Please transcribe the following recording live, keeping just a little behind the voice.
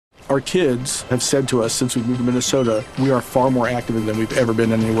Our kids have said to us since we moved to Minnesota, we are far more active than we've ever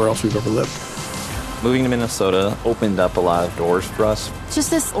been anywhere else we've ever lived. Moving to Minnesota opened up a lot of doors for us.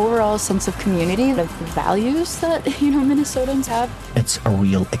 Just this overall sense of community, of values that, Minnesotans have. It's a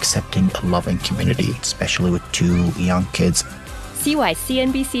real accepting, loving community, especially with 2 young kids. See why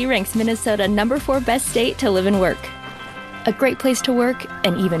CNBC ranks Minnesota number 4 best state to live and work. A great place to work,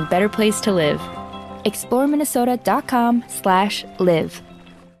 an even better place to live. ExploreMinnesota.com/live.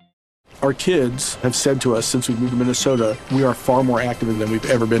 Our kids have said to us since we moved to Minnesota, we are far more active than we've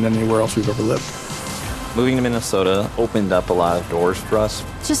ever been anywhere else we've ever lived. Moving to Minnesota opened up a lot of doors for us.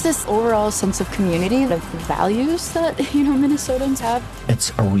 Just this overall sense of community, of values that, Minnesotans have.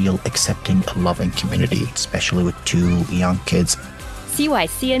 It's a real accepting, loving community, especially with 2 young kids. See why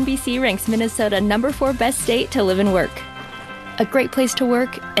CNBC ranks Minnesota number 4 best state to live and work. A great place to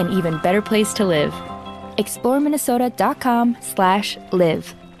work, an even better place to live.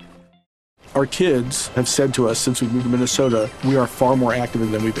 ExploreMinnesota.com/live. Our kids have said to us since we moved to Minnesota, we are far more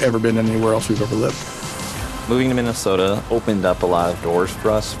active than we've ever been anywhere else we've ever lived. Moving to Minnesota opened up a lot of doors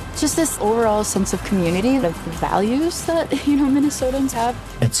for us. Just this overall sense of community, of values that, Minnesotans have.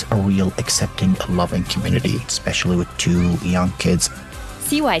 It's a real accepting, loving community, especially with 2 young kids.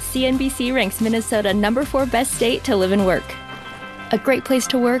 See why CNBC ranks Minnesota number 4 best state to live and work. A great place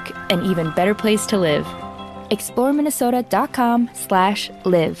to work, an even better place to live.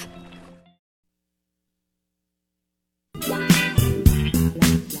 ExploreMinnesota.com/live.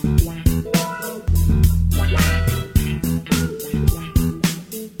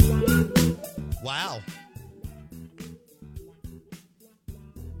 Wow.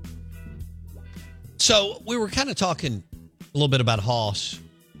 So we were kind of talking a little bit about Hoss,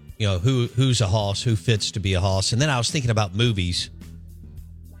 who's a Hoss, who fits to be a Hoss. And then I was thinking about movies.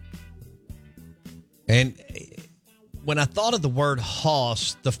 And when I thought of the word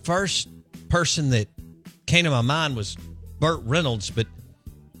Hoss, the first person that came to my mind was Burt Reynolds, but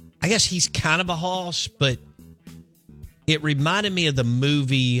I guess he's kind of a Hoss, but it reminded me of the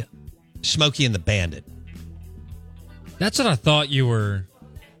movie Smokey and the Bandit. That's what I thought you were.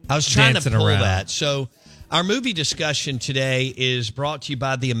 I was trying to pull around that. So our movie discussion today is brought to you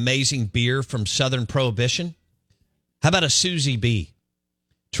by the amazing beer from Southern Prohibition. How about a Susie B?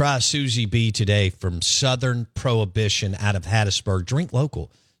 Try a Susie B today from Southern Prohibition out of Hattiesburg. Drink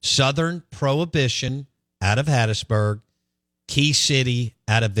local. Southern Prohibition out of Hattiesburg. Key City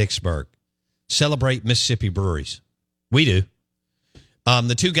out of Vicksburg. Celebrate Mississippi breweries. We do.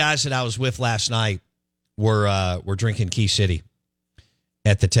 The 2 guys that I was with last night were drinking Key City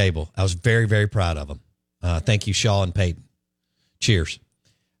at the table. I was very, very proud of them. Thank you, Shaw and Peyton. Cheers.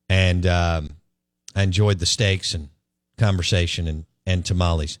 And I enjoyed the steaks and conversation and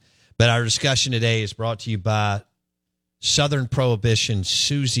tamales. But our discussion today is brought to you by Southern Prohibition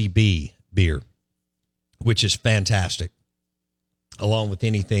Susie B beer, which is fantastic, along with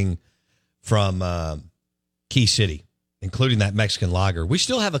anything from Key City, including that Mexican lager. We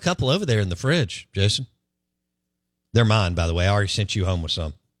still have a couple over there in the fridge, Jason. They're mine, by the way. I already sent you home with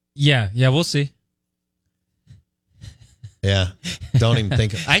some. Yeah, we'll see. Yeah, don't even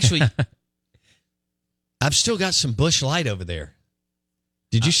think. Actually, I've still got some Busch Light over there.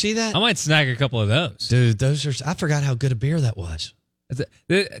 Did you see that? I might snag a couple of those. Dude, those are, I forgot how good a beer that was.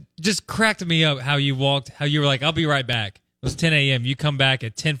 It just cracked me up how you walked, how you were like, I'll be right back. It was 10 a.m. You come back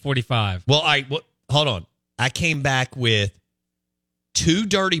at 10:45. Well, hold on. I came back with 2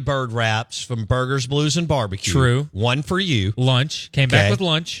 Dirty Bird wraps from Burgers, Blues, and Barbecue. True. One for you. Lunch. Came back with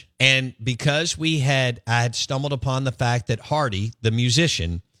lunch. And because I had stumbled upon the fact that Hardy, the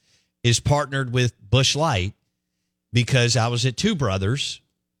musician, is partnered with Busch Light, because I was at Two Brothers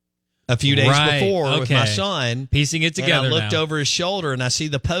a few days before with my son. Piecing it together. And I looked over his shoulder and I see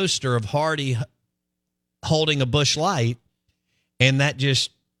the poster of Hardy holding a Busch Light, and that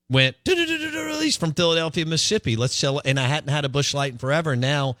just went, he's from Philadelphia, Mississippi. Let's sell it. And I hadn't had a Busch Light in forever. And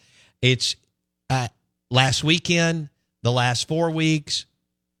now it's last weekend, the last 4 weeks,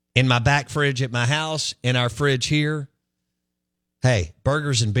 in my back fridge at my house, in our fridge here. Hey,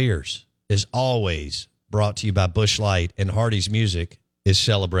 Burgers and Beers is always brought to you by Busch Light, and Hardy's music is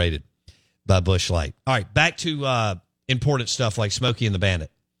celebrated by Busch Light. All right, back to important stuff like Smokey and the Bandit.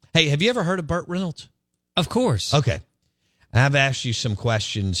 Hey, have you ever heard of Burt Reynolds? Of course. Okay. I've asked you some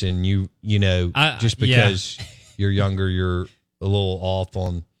questions, and you know, just because you're younger, you're a little off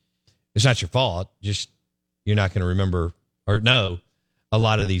on, it's not your fault, just you're not going to remember or know a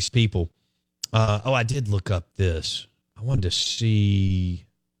lot of these people. I did look up this. I wanted to see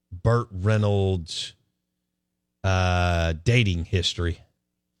Burt Reynolds' dating history,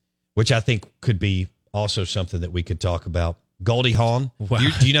 which I think could be also something that we could talk about. Goldie Hawn. Wow.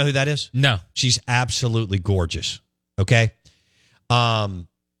 Do you know who that is? No. She's absolutely gorgeous. Okay.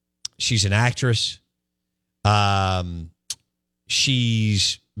 She's an actress.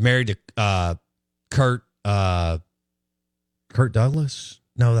 She's married to Kurt Douglas.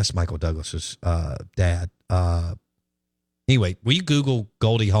 No, that's Michael Douglas's dad. Anyway, will you Google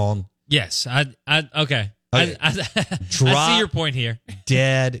Goldie Hawn? Yes. Okay. Okay. I see your point here.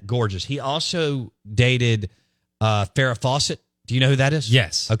 Dead gorgeous. He also dated Farrah Fawcett. Do you know who that is?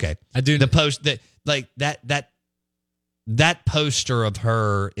 Yes. Okay. I do. The post that poster of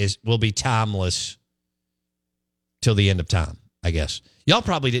her will be timeless till the end of time, I guess. Y'all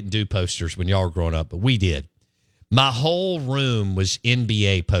probably didn't do posters when y'all were growing up, but we did. My whole room was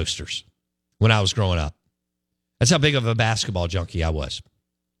NBA posters when I was growing up. That's how big of a basketball junkie I was.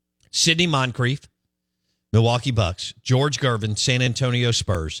 Sidney Moncrief, Milwaukee Bucks, George Gervin, San Antonio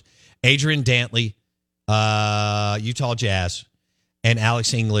Spurs, Adrian Dantley, Utah Jazz, and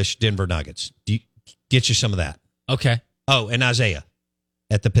Alex English, Denver Nuggets. Get you some of that. Okay. Oh, and Isaiah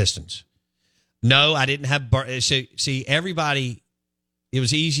at the Pistons. No, I didn't have... See, everybody... It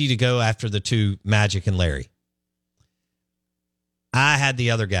was easy to go after the two, Magic and Larry. I had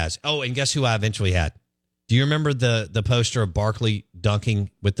the other guys. Oh, and guess who I eventually had? Do you remember the poster of Barkley dunking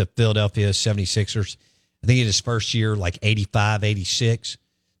with the Philadelphia 76ers? I think in his first year, like 85, 86.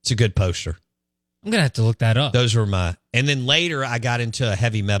 It's a good poster. I'm going to have to look that up. Those were my... And then later, I got into a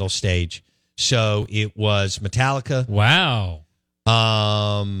heavy metal stage. So it was Metallica. Wow.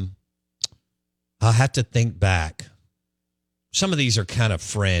 I'll have to think back. Some of these are kind of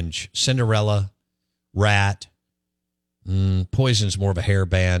fringe. Cinderella, Rat, Poison's more of a hair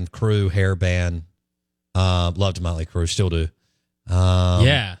band. Crew, hair band. Loved Motley Crue, still do.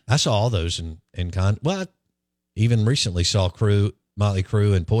 Yeah. I saw all those I even recently saw Motley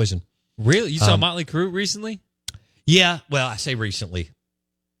Crue and Poison. Really? You saw Motley Crue recently? Yeah. Well, I say recently.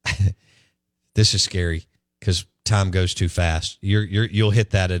 This is scary because time goes too fast. You'll hit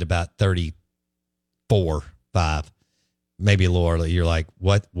that at about 34, 5, maybe a little early. You're like,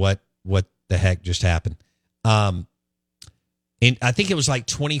 what the heck just happened? And I think it was like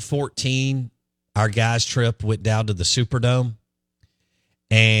 2014. Our guys' trip went down to the Superdome,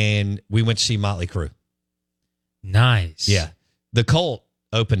 and we went to see Motley Crue. Nice. Yeah. The Cult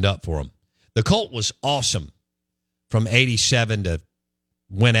opened up for them. The Cult was awesome from 87 to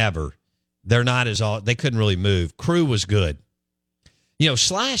whenever. They're not they couldn't really move. Crew was good. You know,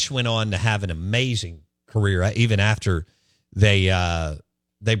 Slash went on to have an amazing career even after they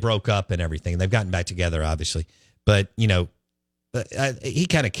broke up and everything. They've gotten back together, obviously. But, you know, he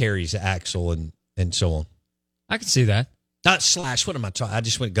kind of carries Axl and so on. I can see that. Not Slash. What am I talking? I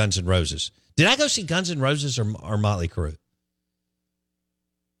just went Guns N' Roses. Did I go see Guns N' Roses or Motley Crue?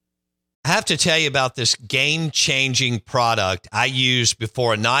 I have to tell you about this game-changing product I use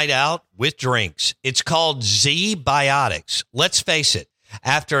before a night out with drinks. It's called Z-Biotics. Let's face it,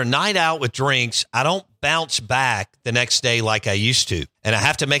 after a night out with drinks, I don't bounce back the next day like I used to, and I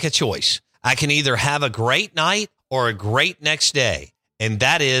have to make a choice. I can either have a great night or a great next day, and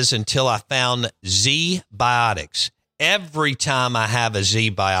that is until I found Z-Biotics. Every time I have a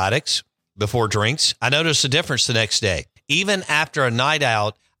Z-Biotics before drinks, I notice a difference the next day. Even after a night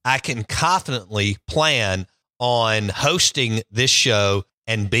out, I can confidently plan on hosting this show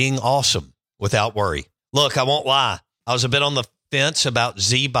and being awesome without worry. Look, I won't lie. I was a bit on the fence about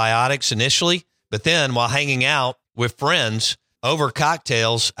Z-Biotics initially, but then while hanging out with friends over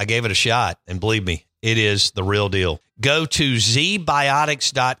cocktails, I gave it a shot. And believe me, it is the real deal. Go to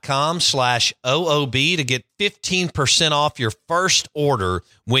zbiotics.com/OOB to get 15% off your first order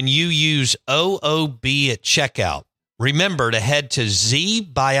when you use OOB at checkout. Remember to head to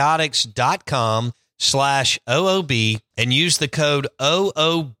zbiotics.com/OOB and use the code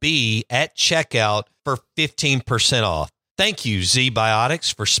OOB at checkout for 15% off. Thank you,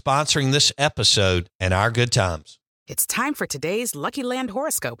 Z-Biotics, for sponsoring this episode and our good times. It's time for today's Lucky Land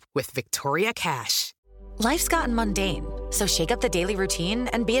horoscope with Victoria Cash. Life's gotten mundane, so shake up the daily routine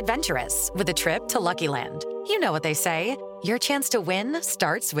and be adventurous with a trip to Lucky Land. You know what they say, your chance to win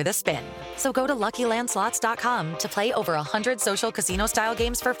starts with a spin. So go to LuckyLandSlots.com to play over 100 social casino-style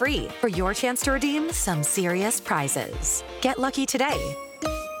games for free for your chance to redeem some serious prizes. Get lucky today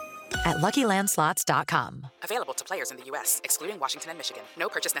at LuckyLandSlots.com. Available to players in the U.S., excluding Washington and Michigan. No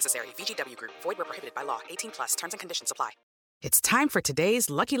purchase necessary. VGW Group. Void where prohibited by law. 18+. Terms and conditions apply. It's time for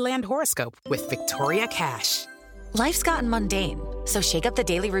today's Lucky Land horoscope with Victoria Cash. Life's gotten mundane, so shake up the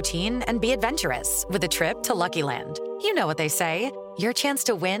daily routine and be adventurous with a trip to Lucky Land. You know what they say, your chance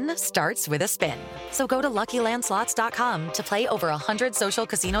to win starts with a spin. So go to LuckyLandSlots.com to play over 100 social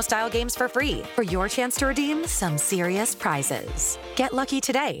casino-style games for free for your chance to redeem some serious prizes. Get lucky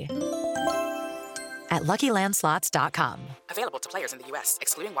today at LuckyLandSlots.com. Available to players in the U.S.,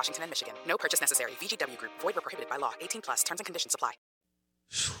 excluding Washington and Michigan. No purchase necessary. VGW Group. Void where prohibited by law. 18 plus. Terms and conditions apply.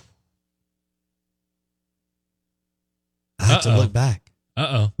 I have to look back.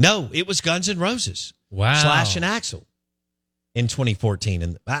 Uh-oh. No, it was Guns N' Roses. Wow. Slash and Axl in 2014.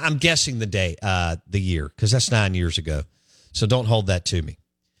 And I'm guessing the year, because that's 9 years ago. So don't hold that to me.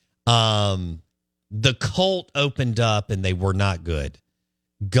 The Cult opened up and they were not good.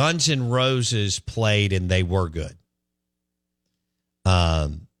 Guns N' Roses played and they were good.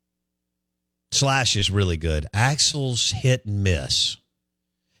 Slash is really good. Axl's hit and miss.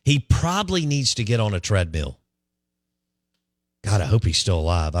 He probably needs to get on a treadmill. God, I hope he's still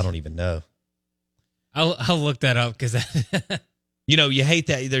alive. I don't even know. I'll look that up because you hate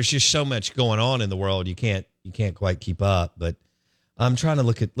that there's just so much going on in the world you can't quite keep up. But I'm trying to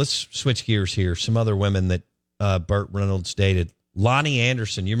look at. Let's switch gears here. Some other women that Burt Reynolds dated. Lonnie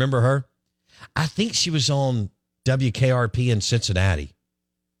Anderson, you remember her? I think she was on WKRP in Cincinnati.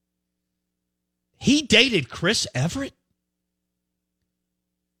 He dated Chris Everett?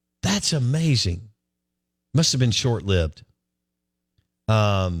 That's amazing. Must have been short-lived.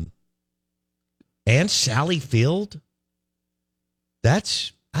 And Sally Field? I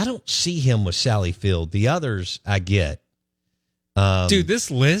don't see him with Sally Field. The others I get. Dude,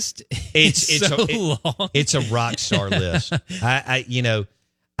 this list is so long. It's a rock star list. I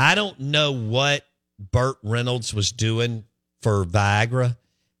don't know what Burt Reynolds was doing for Viagra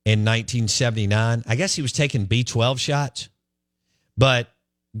in 1979. I guess he was taking B12 shots. But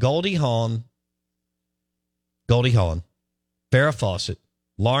Goldie Hawn, Farrah Fawcett,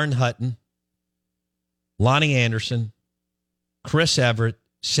 Lauren Hutton, Lonnie Anderson, Chris Everett,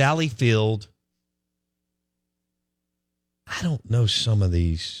 Sally Field. I don't know some of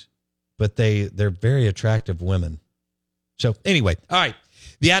these, but they're very attractive women. So anyway, all right.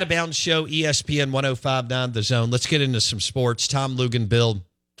 The Out of Bounds Show, ESPN 105.9 The Zone. Let's get into some sports. Tom Luginbill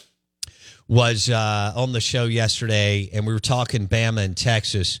was on the show yesterday, and we were talking Bama and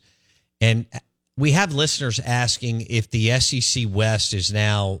Texas. And we have listeners asking if the SEC West is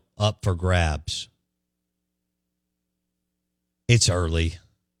now up for grabs. It's early.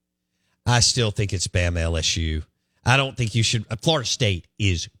 I still think it's Bama LSU. I don't think you should. Florida State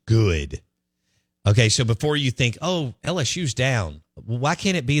is good. Okay, so before you think, oh, LSU's down, why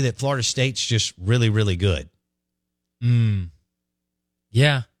can't it be that Florida State's just really, really good?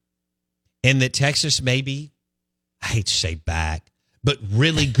 Yeah. And that Texas maybe, I hate to say back, but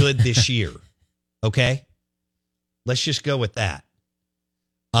really good this year. Okay? Let's just go with that.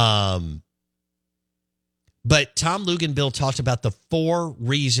 But Tom Luginbill talked about the 4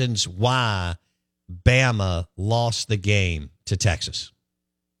 reasons why Bama lost the game to Texas.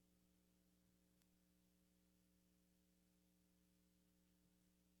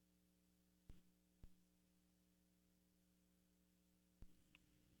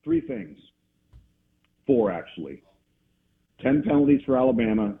 Three things. 4, actually. 10 penalties for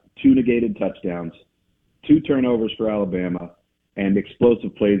Alabama, 2 negated touchdowns, 2 turnovers for Alabama, and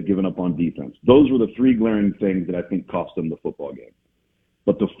explosive plays given up on defense. Those were the 3 glaring things that I think cost them the football game.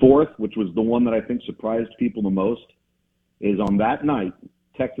 But the 4th, which was the one that I think surprised people the most, is on that night,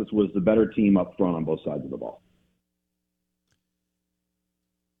 Texas was the better team up front on both sides of the ball.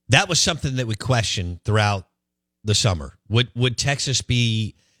 That was something that we questioned throughout the summer. Would Texas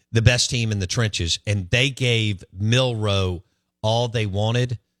be the best team in the trenches? And they gave Milroe all they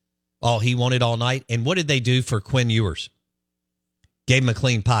wanted, all he wanted all night. And what did they do for Quinn Ewers? Gave him a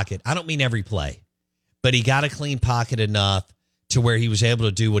clean pocket. I don't mean every play, but he got a clean pocket enough to where he was able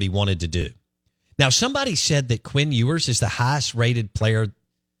to do what he wanted to do. Now, somebody said that Quinn Ewers is the highest rated player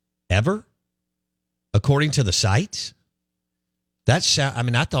ever, according to the sites. I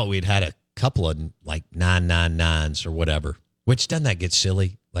thought we'd had a couple of like 999s or whatever, which doesn't that get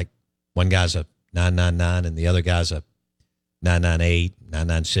silly? Like one guy's a 999 and the other guy's a 998,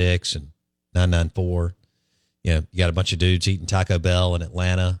 996, and 994. You know, you got a bunch of dudes eating Taco Bell in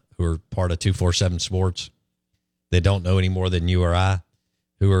Atlanta who are part of 247 Sports. They don't know any more than you or I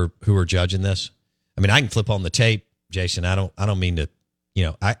who are judging this. I mean, I can flip on the tape, Jason. I don't mean to,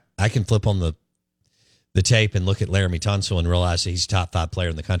 I can flip on the tape and look at Laramie Tunsil and realize that he's a top 5 player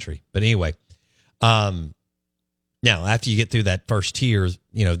in the country. But anyway, now after you get through that first tier,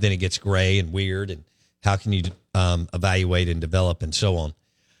 then it gets gray and weird, and how can you evaluate and develop and so on.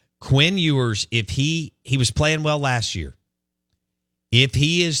 Quinn Ewers, if he was playing well last year, if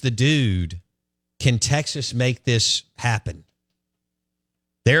he is the dude, can Texas make this happen?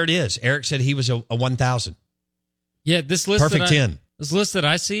 There it is. Eric said he was a 1,000. Yeah, this list Perfect 10. This list that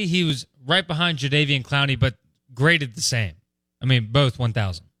I see, he was right behind Jadeveon Clowney, but graded the same. I mean, both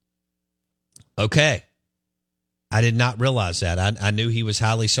 1,000. Okay. I did not realize that. I knew he was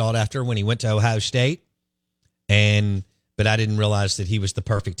highly sought after when he went to Ohio State, but I didn't realize that he was the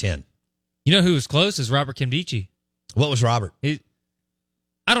perfect 10. You know who was close is Robert Kimdichie. What was Robert? I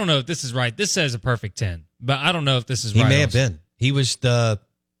don't know if this is right. This says a perfect 10, but I don't know if this is right. He may have been. He was I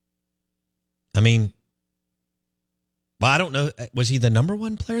don't know. Was he the number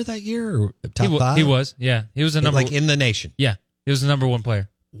one player that year or top 5? He was, yeah. He was a number in the nation. Yeah, he was the number one player.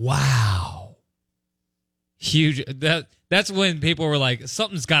 Wow. Huge. That's when people were like,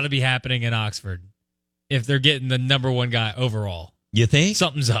 something's got to be happening in Oxford if they're getting the number one guy overall. You think?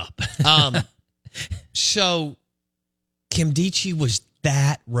 Something's up. So Kimdichie was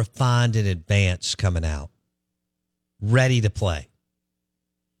that refined and advanced coming out, ready to play.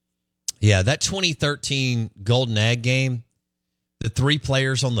 Yeah, that 2013 Golden Egg game, the 3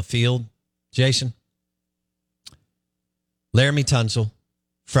 players on the field, Jason, Laramie Tunsil,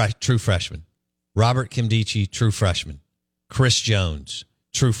 true freshman. Robert Kimdichie, true freshman. Chris Jones,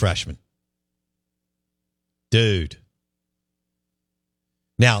 true freshman. Dude.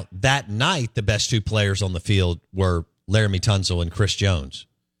 Now, that night, the best 2 players on the field were Laramie Tunsil and Chris Jones.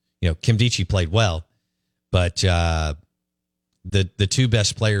 You know, Kimdichie played well, but the 2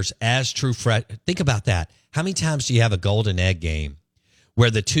 best players as true freshmen. Think about that. How many times do you have a Golden Egg game where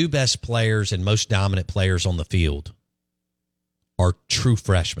the 2 best players and most dominant players on the field are true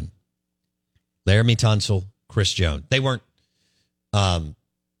freshmen? Laramie Tunsil, Chris Jones. They weren't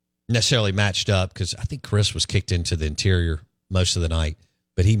necessarily matched up because I think Chris was kicked into the interior most of the night,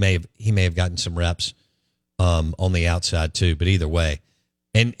 but he may have gotten some reps on the outside too. But either way,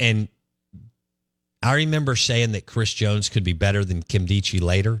 and I remember saying that Chris Jones could be better than Kimdichie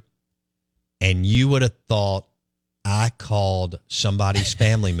later, and you would have thought I called somebody's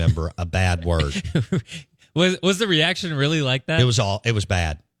family member a bad word. Was the reaction really like that? It was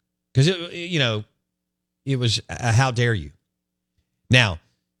bad because it was how dare you? Now,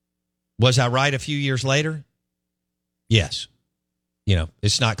 was I right a few years later? Yes.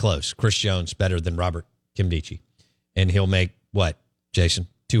 It's not close. Chris Jones better than Robert Kimdichie, and he'll make what, Jason?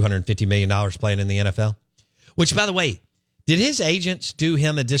 $250 million playing in the NFL? Which, by the way, did his agents do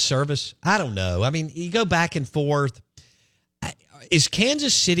him a disservice? I don't know. I mean, you go back and forth. Is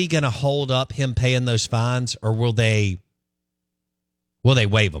Kansas City going to hold up him paying those fines, or will they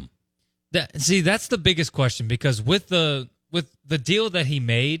waive them? That's the biggest question, because with the deal that he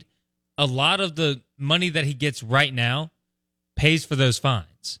made, a lot of the money that he gets right now pays for those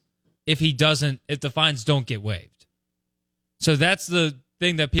fines if the fines don't get waived. So that's the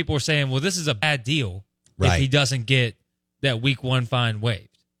thing that people are saying, well, this is a bad deal if he doesn't get that week 1 fine waived.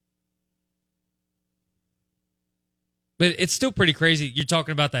 But it's still pretty crazy. You're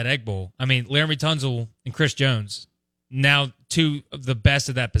talking about that Egg Bowl. I mean, Laramie Tunsil and Chris Jones, now 2 of the best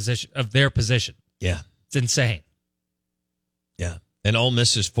of their position. Yeah. It's insane. Yeah. And Ole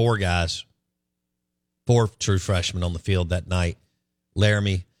Miss's 4 guys, 4 true freshmen on the field that night.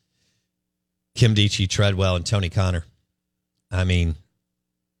 Laramie, Kimdichie, Treadwell, and Tony Connor. I mean,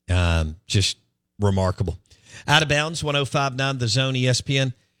 just remarkable. Out of bounds, 105.9 The Zone,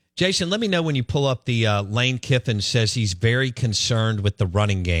 ESPN. Jason, let me know when you pull up the Lane Kiffin says he's very concerned with the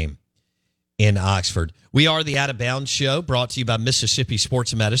running game in Oxford. We are the Out of Bounds Show, brought to you by Mississippi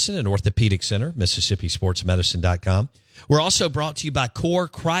Sports Medicine and Orthopedic Center, MississippiSportsMedicine.com. We're also brought to you by Core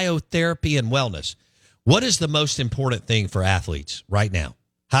Cryotherapy and Wellness. What is the most important thing for athletes right now?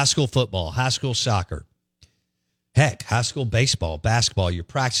 High school football, high school soccer, heck, high school baseball, basketball. You're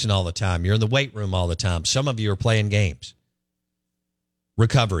practicing all the time. You're in the weight room all the time. Some of you are playing games.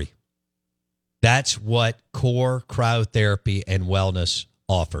 Recovery. That's what Core Cryotherapy and Wellness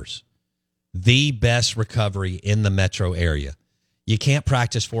offers. The best recovery in the metro area. You can't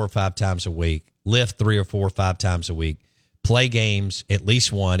practice 4 or 5 times a week, lift 3 or 4 or 5 times a week, play games, at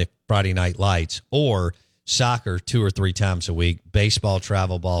least one if Friday night lights, or soccer 2 or 3 times a week, baseball,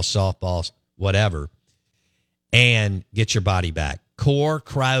 travel ball, softball, whatever, and get your body back. Core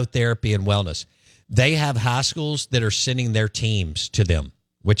Cryotherapy and Wellness. They have high schools that are sending their teams to them,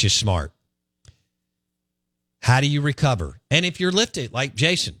 which is smart. How do you recover? And if you're lifted, like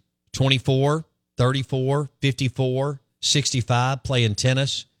Jason, 24, 34, 54, 65, playing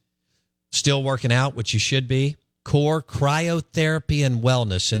tennis, still working out, which you should be, Core Cryotherapy and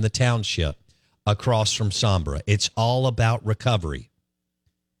Wellness in the township across from Sombra. It's all about recovery.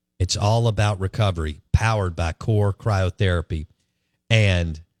 It's all about recovery, powered by Core Cryotherapy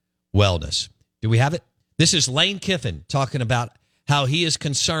and Wellness. Do we have it? This is Lane Kiffin talking about how he is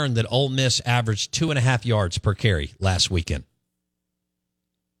concerned that Ole Miss averaged 2.5 yards per carry last weekend.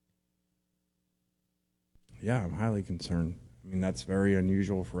 Yeah, I'm highly concerned. I mean, that's very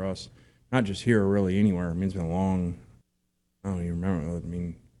unusual for us. Not just here, really anywhere. I mean, it's been a long, I don't even remember. I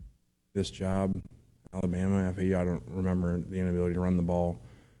mean, this job, Alabama, FAU, I don't remember the inability to run the ball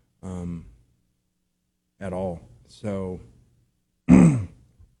at all. So,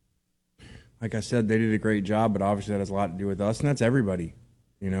 like I said, they did a great job, but obviously that has a lot to do with us, and that's everybody,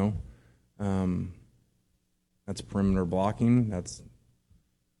 you know. That's perimeter blocking, that's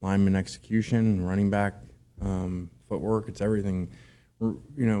lineman execution, running back footwork, it's everything. You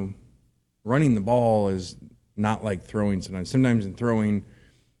know, running the ball is not like throwing sometimes. Sometimes in throwing,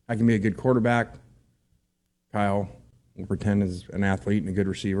 I can be a good quarterback. Kyle will pretend is an athlete and a good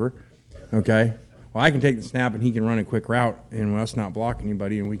receiver. Okay? Well, I can take the snap and he can run a quick route and us not block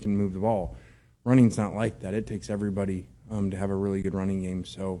anybody and we can move the ball. Running's not like that. It takes everybody to have a really good running game.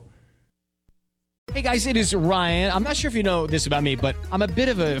 So, hey guys, it is Ryan. I'm not sure if you know this about me, but I'm a bit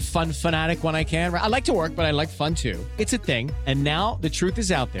of a fun fanatic when I can. I like to work, but I like fun too. It's a thing. And now the truth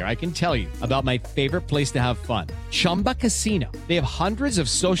is out there. I can tell you about my favorite place to have fun. Chumba Casino. They have hundreds of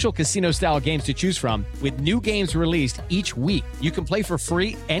social casino style games to choose from with new games released each week. You can play for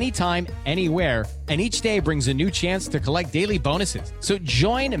free anytime, anywhere. And each day brings a new chance to collect daily bonuses. So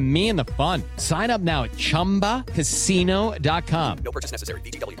join me in the fun. Sign up now at ChumbaCasino.com. No purchase necessary.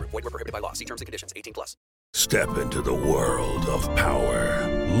 VGW Group. Void where prohibited by law. See terms and conditions. 18+. Step into the world of power,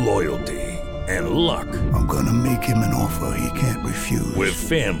 loyalty, and luck. I'm gonna make him an offer he can't refuse. With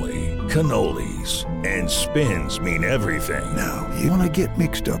family, cannolis, and spins mean everything. Now, you wanna get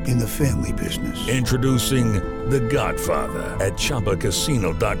mixed up in the family business. Introducing The Godfather at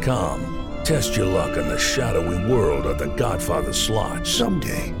ChumbaCasino.com. Test your luck in the shadowy world of The Godfather slot.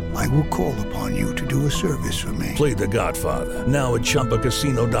 Someday, I will call upon you to do a service for me. Play The Godfather, now at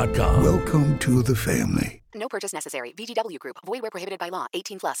ChumbaCasino.com. Welcome to the family. No purchase necessary. VGW Group. Void where prohibited by law.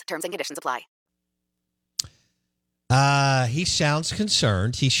 18+. Terms and conditions apply. He sounds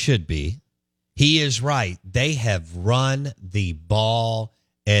concerned. He should be. He is right. They have run the ball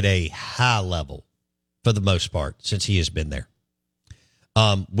at a high level for the most part since he has been there.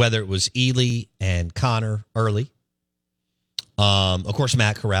 Whether it was Ely and Connor early. Of course,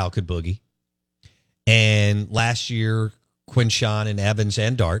 Matt Corral could boogie. And last year, Quinshawn and Evans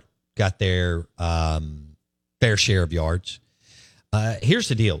and Dart got their fair share of yards. Here's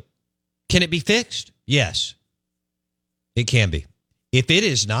the deal. Can it be fixed? Yes, it can be. If it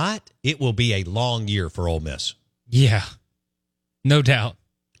is not, it will be a long year for Ole Miss. Yeah, no doubt.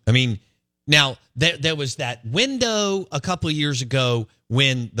 I mean, now, there was that window a couple of years ago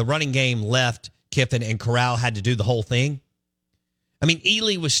when the running game left Kiffin and Corral had to do the whole thing. I mean,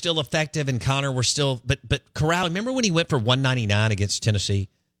 Ely was still effective and Connor were still, but Corral, remember when he went for 199 against Tennessee?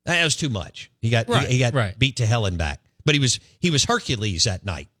 That was too much. He got beat to hell and back. But he was Hercules that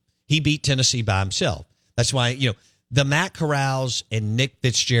night. He beat Tennessee by himself. That's why, the Matt Corrals and Nick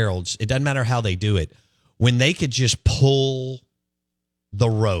Fitzgeralds, it doesn't matter how they do it, when they could just pull the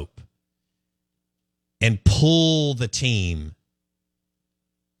rope and pull the team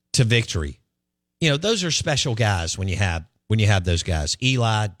to victory. Those are special guys when you have those guys.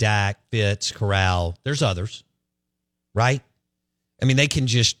 Eli, Dak, Fitz, Corral. There's others, right? I mean,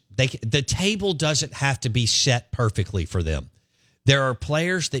 the table doesn't have to be set perfectly for them. There are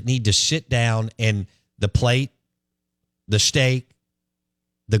players that need to sit down and the plate, the steak,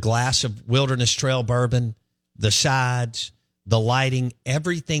 the glass of Wilderness Trail bourbon, the sides, the lighting,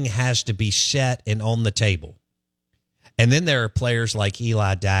 everything has to be set and on the table. And then there are players like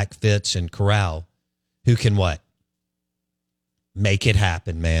Eli, Dak, Fitz, and Corral who can what? Make it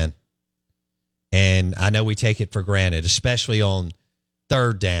happen, man. And I know we take it for granted, especially on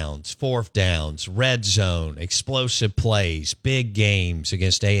third downs, fourth downs, red zone, explosive plays, big games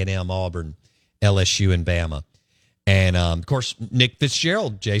against A&M, Auburn, LSU, and Bama. And, of course, Nick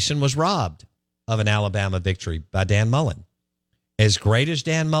Fitzgerald, Jason, was robbed of an Alabama victory by Dan Mullen. As great as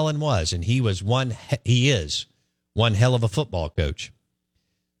Dan Mullen was, and he is one hell of a football coach,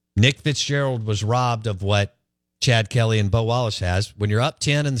 Nick Fitzgerald was robbed of what Chad Kelly and Bo Wallace has. When you're up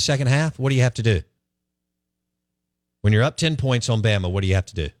 10 in the second half, what do you have to do? When you're up 10 points on Bama, what do you have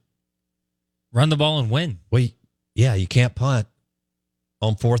to do? Run the ball and win. Well, you can't punt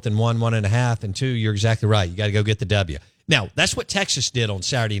on 4th and 1, 1.5, and 2. You're exactly right. You got to go get the W. Now, that's what Texas did on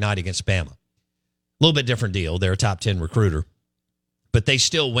Saturday night against Bama. A little bit different deal. They're a top 10 recruiter, but they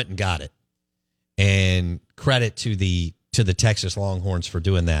still went and got it. And credit to the Texas Longhorns for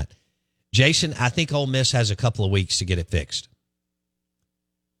doing that. Jason, I think Ole Miss has a couple of weeks to get it fixed.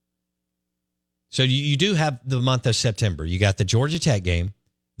 So you do have the month of September. You got the Georgia Tech game,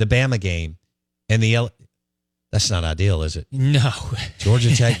 the Bama game, and that's not ideal, is it? No.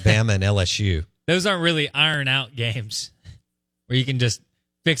 Georgia Tech, Bama, and LSU. Those aren't really iron out games where you can just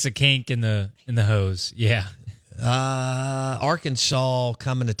fix a kink in the hose. Yeah. Arkansas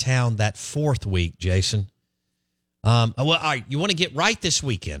coming to town that fourth week, Jason. Well, all right, you want to get right this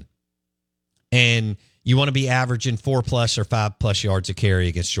weekend, and you want to be averaging 4+ or 5+ yards a carry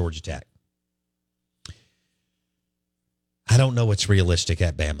against Georgia Tech. I don't know what's realistic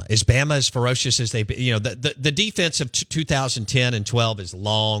at Bama. Is Bama as ferocious as they? The defense of 2010 and 12 is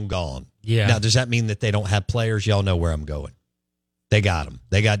long gone. Yeah. Now, does that mean that they don't have players? Y'all know where I'm going. They got them.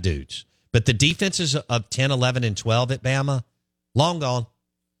 They got dudes. But the defenses of 10, 11, and 12 at Bama, long gone.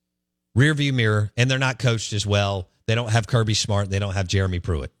 Rearview mirror, and they're not coached as well. They don't have Kirby Smart. They don't have Jeremy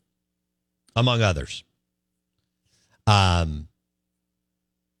Pruitt, among others. I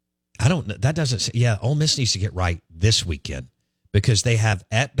don't know. That doesn't say, yeah, Ole Miss needs to get right this weekend because they have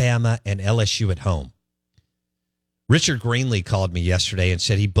at Bama and LSU at home. Richard Greenlee called me yesterday and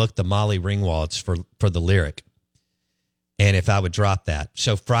said he booked the Molly Ringwalds for the Lyric. And if I would drop that.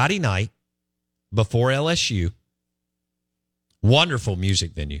 So Friday night before LSU, wonderful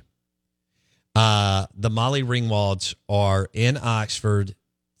music venue. The Molly Ringwalds are in Oxford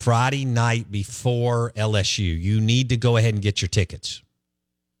Friday night before LSU. You need to go ahead and get your tickets.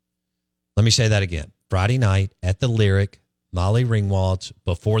 Let me say that again. Friday night at the Lyric, Molly Ringwalds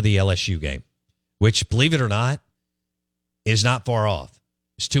before the LSU game, which, believe it or not, is not far off.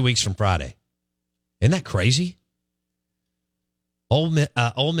 It's 2 weeks from Friday. Isn't that crazy? Ole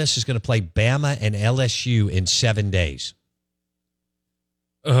Miss is going to play Bama and LSU in 7 days.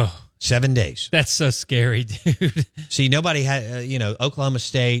 Oh, 7 days. That's so scary, dude. See, nobody had, Oklahoma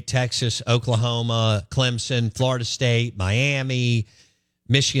State, Texas, Oklahoma, Clemson, Florida State, Miami,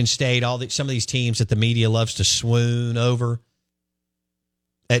 Michigan State, some of these teams that the media loves to swoon over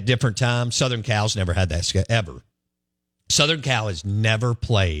at different times. Southern Cal's never had that ever. Southern Cal has never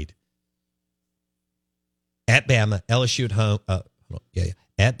played at Bama, LSU at home.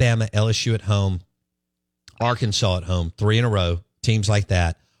 At Bama, LSU at home, Arkansas at home, 3 in a row, teams like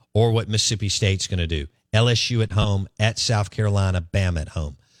that, or what Mississippi State's going to do. LSU at home, at South Carolina, Bama at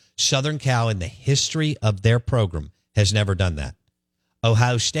home. Southern Cal in the history of their program has never done that.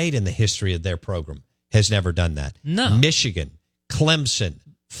 Ohio State in the history of their program has never done that. No. Michigan, Clemson,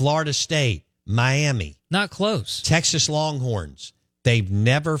 Florida State, Miami. Not close. Texas Longhorns. They've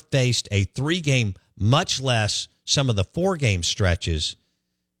never faced a 3-game, much less some of the 4-game stretches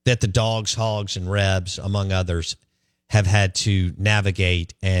that the Dogs, Hogs, and Rebs, among others, have had to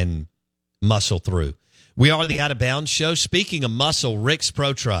navigate and muscle through. We are the Out of Bounds Show. Speaking of muscle, Rick's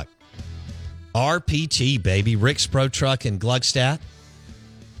Pro Truck. RPT, baby. Rick's Pro Truck in Gluckstadt.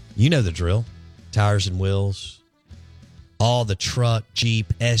 You know the drill. Tires and wheels. All the truck,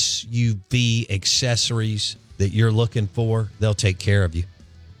 Jeep, SUV accessories that you're looking for, they'll take care of you.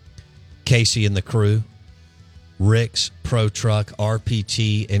 Casey and the crew. Rick's Pro Truck,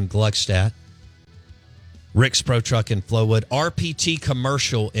 RPT in Gluckstadt. Rick's Pro Truck in Flowood. RPT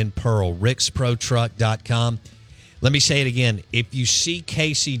Commercial in Pearl. ricksprotruck.com. Let me say it again. If you see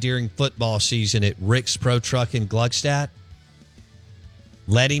Casey during football season at Rick's Pro Truck in Gluckstadt,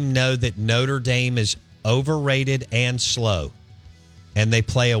 let him know that Notre Dame is overrated and slow, and they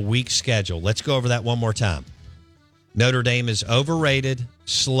play a weak schedule. Let's go over that one more time. Notre Dame is overrated,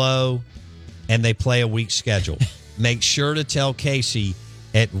 slow, and they play a weak schedule. Make sure to tell Casey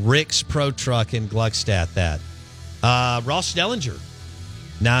at Rick's Pro Truck in Gluckstadt that. Ross Dellinger,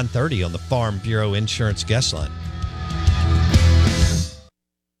 9:30 on the Farm Bureau Insurance Guest Line.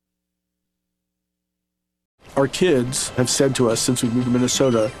 Our kids have said to us since we moved to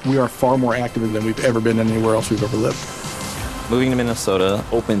Minnesota, we are far more active than we've ever been anywhere else we've ever lived. Moving to Minnesota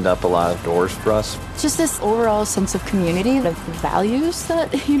opened up a lot of doors for us. Just this overall sense of community, of values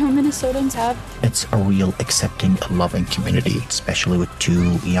that, Minnesotans have. It's a real accepting, loving community, especially with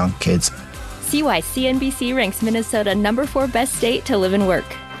 2 young kids. See why CNBC ranks Minnesota number 4 best state to live and work.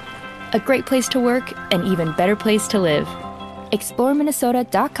 A great place to work, an even better place to live.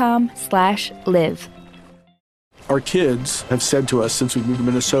 ExploreMinnesota.com/live. Our kids have said to us since we moved to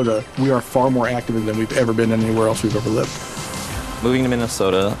Minnesota, we are far more active than we've ever been anywhere else we've ever lived. Moving to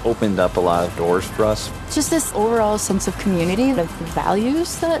Minnesota opened up a lot of doors for us. Just this overall sense of community, of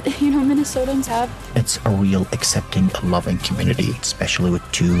values that, Minnesotans have. It's a real accepting, loving community, especially with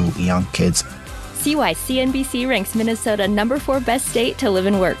 2 young kids. See why CNBC ranks Minnesota number 4 best state to live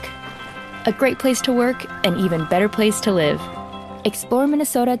and work. A great place to work, an even better place to live.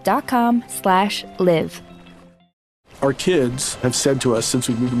 ExploreMinnesota.com/live. Our kids have said to us since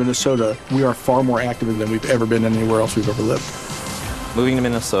we moved to Minnesota, we are far more active than we've ever been anywhere else we've ever lived. Moving to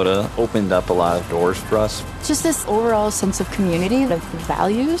Minnesota opened up a lot of doors for us. Just this overall sense of community, of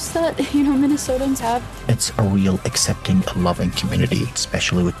values that, Minnesotans have. It's a real accepting, loving community,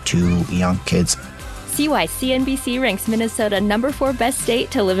 especially with 2 young kids. See why CNBC ranks Minnesota number 4 best state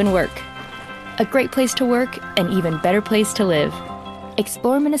to live and work. A great place to work, an even better place to live.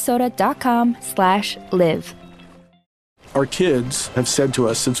 ExploreMinnesota.com/live. Our kids have said to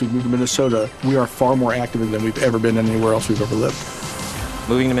us since we moved to Minnesota, we are far more active than we've ever been anywhere else we've ever lived.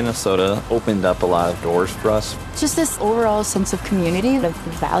 Moving to Minnesota opened up a lot of doors for us. Just this overall sense of community, of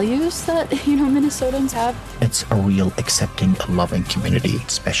values that, Minnesotans have. It's a real accepting, loving community,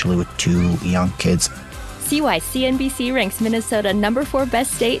 especially with 2 young kids. See why CNBC ranks Minnesota number 4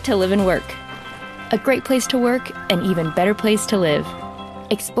 best state to live and work. A great place to work, an even better place to live.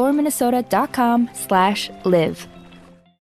 ExploreMinnesota.com/live.